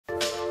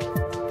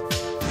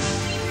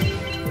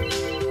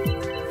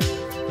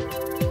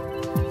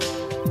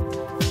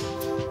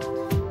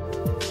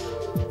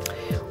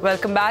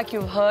Welcome back.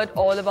 You've heard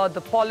all about the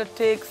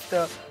politics,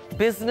 the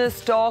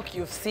business talk.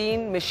 You've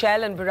seen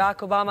Michelle and Barack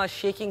Obama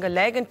shaking a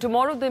leg, and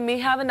tomorrow they may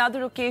have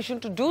another occasion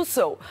to do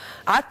so.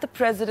 At the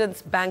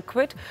President's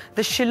banquet,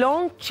 the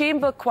Shillong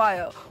Chamber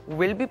Choir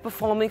will be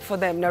performing for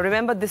them. Now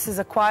remember, this is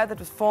a choir that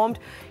was formed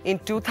in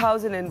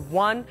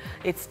 2001.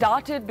 It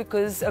started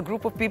because a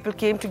group of people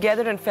came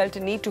together and felt a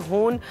need to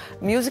hone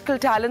musical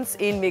talents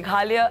in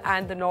Meghalaya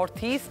and the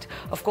Northeast.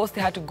 Of course,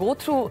 they had to go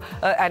through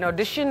an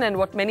audition, and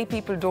what many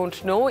people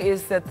don't know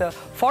is that the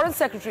Foreign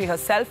Secretary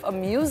herself, a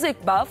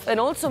music buff, and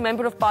also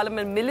Member of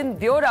Parliament Milind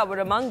Deora were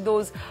among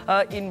those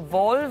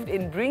involved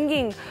in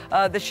bringing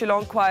the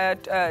Shillong Choir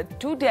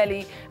to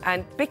Delhi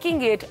and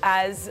picking it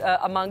as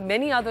among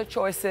many other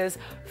choices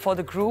for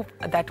the group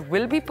that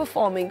will be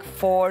performing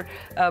for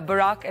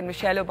Barack and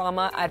Michelle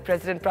Obama at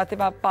President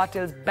Pratibha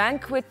Patil's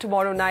banquet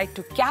tomorrow night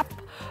to cap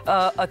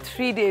a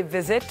 3-day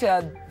visit.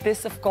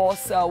 This, of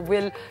course,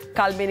 will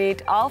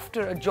culminate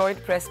after a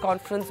joint press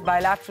conference,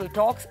 bilateral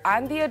talks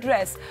and the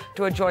address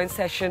to a joint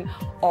session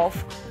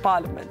of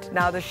Parliament.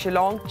 Now, the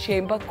Shillong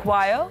Chamber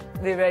Choir,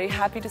 we're very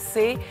happy to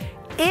say,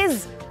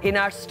 is in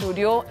our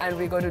studio, and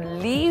we're going to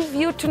leave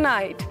you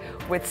tonight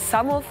with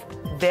some of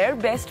their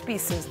best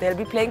pieces. They'll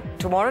be playing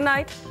tomorrow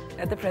night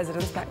at the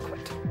President's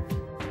banquet.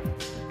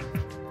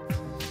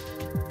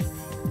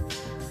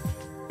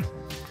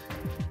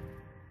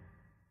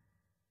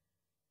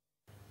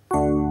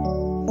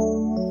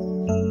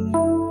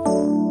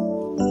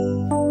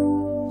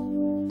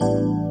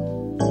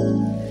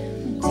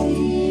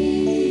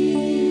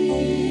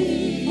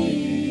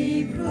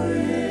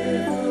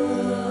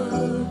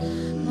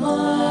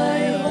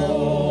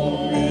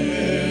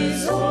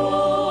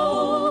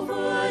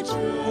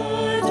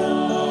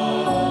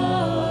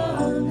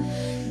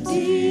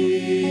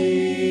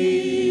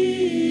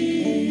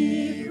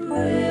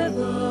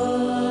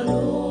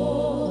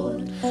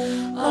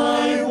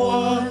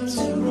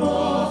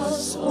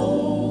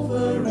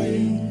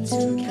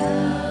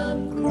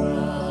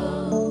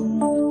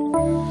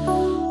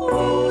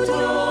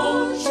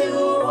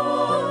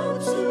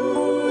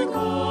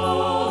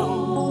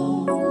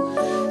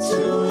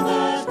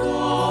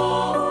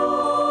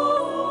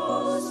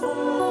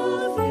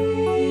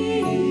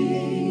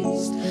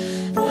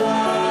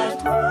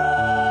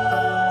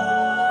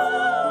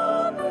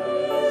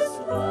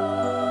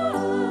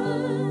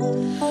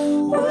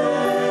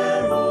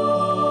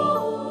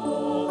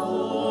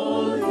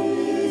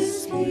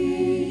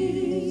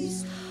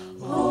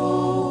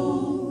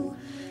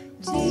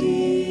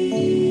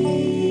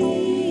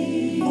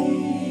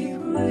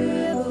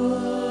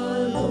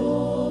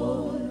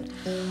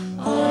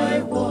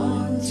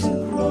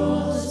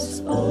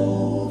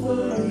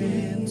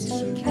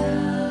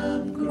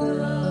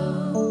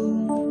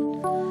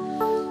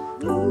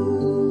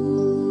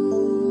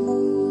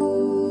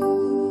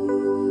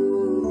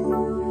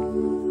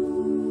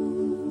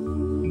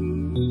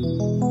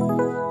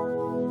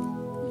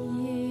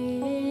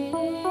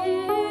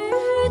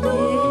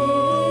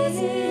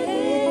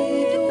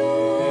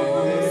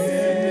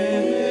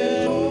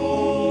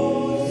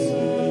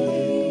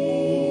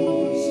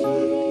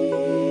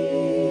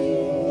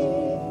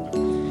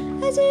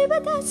 अजीब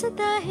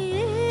दास्तां है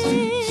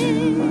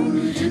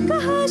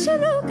कहाँ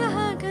शुरू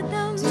कहाँ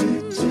खत्म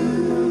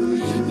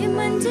ये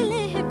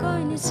मंजिलें हैं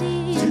कौन सी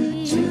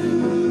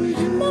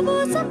न वो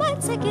समझ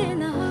सके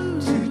न हम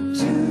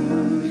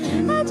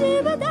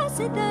अजीब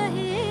दास्तां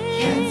है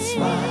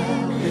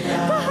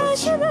कहाँ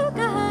शुरू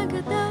कहाँ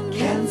खत्म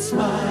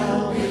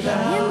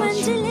ये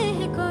मंजिलें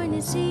हैं कौन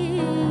सी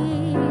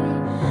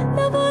न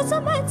वो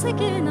समझ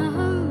सके न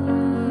हम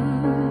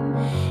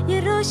ये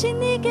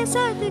रोशनी के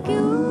साथ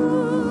क्यों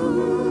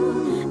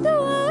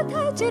दुआ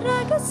था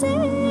चिराग से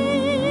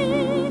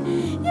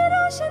ये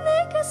रोशनी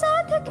के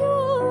साथ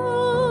क्यों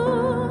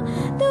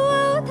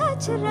दुआ था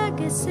चिराग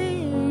से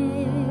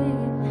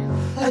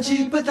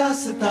अजीब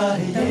दास्तां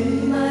है ये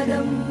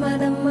मदम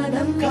मदम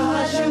मदम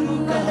कहाँ शुरू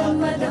कहाँ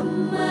मदम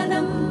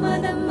मदम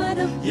मदम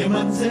मदम ये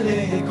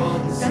मंजिलें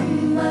कौन सी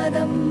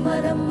मदम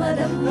मदम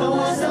मदम न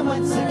वो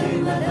समझ सके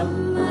न मदम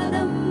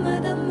मदम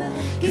मदम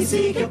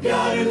किसी के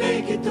प्यार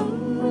लेके तुम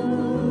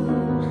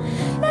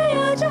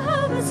नया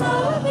जहां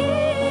बसाओगे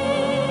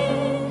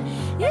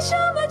ये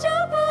शाम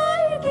जब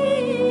आएगी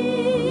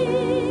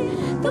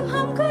तुम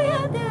हमको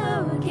याद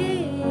आओगे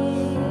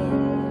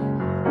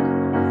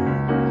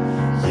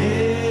ये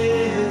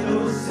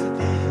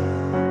दोस्ती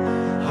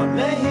हम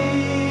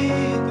नहीं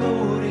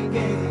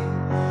तोड़ेंगे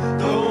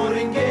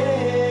तोड़ेंगे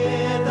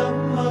दम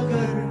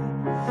मगर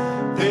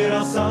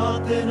तेरा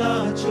साथ ना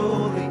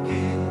छोड़ेंगे